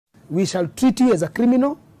we shall treat you as a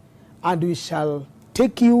criminal, and we shall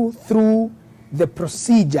take you through the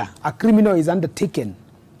procedure a criminal is undertaken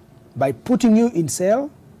by putting you in cell,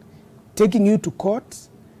 taking you to court,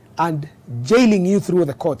 and jailing you through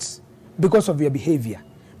the courts because of your behavior.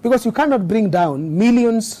 Because you cannot bring down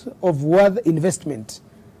millions of worth investment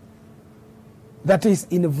that is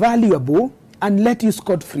invaluable and let you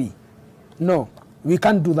scot-free. No, we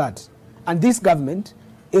can't do that. And this government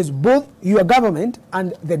is both your government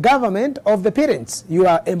and the government of the parents you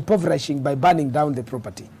are impoverishing by burning down the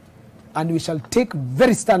property. And we shall take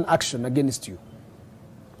very stern action against you.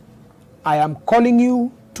 I am calling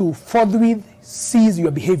you to forthwith cease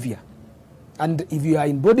your behavior. And if you are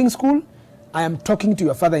in boarding school, I am talking to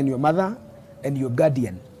your father and your mother and your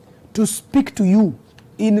guardian to speak to you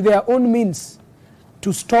in their own means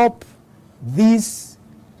to stop this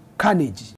carnage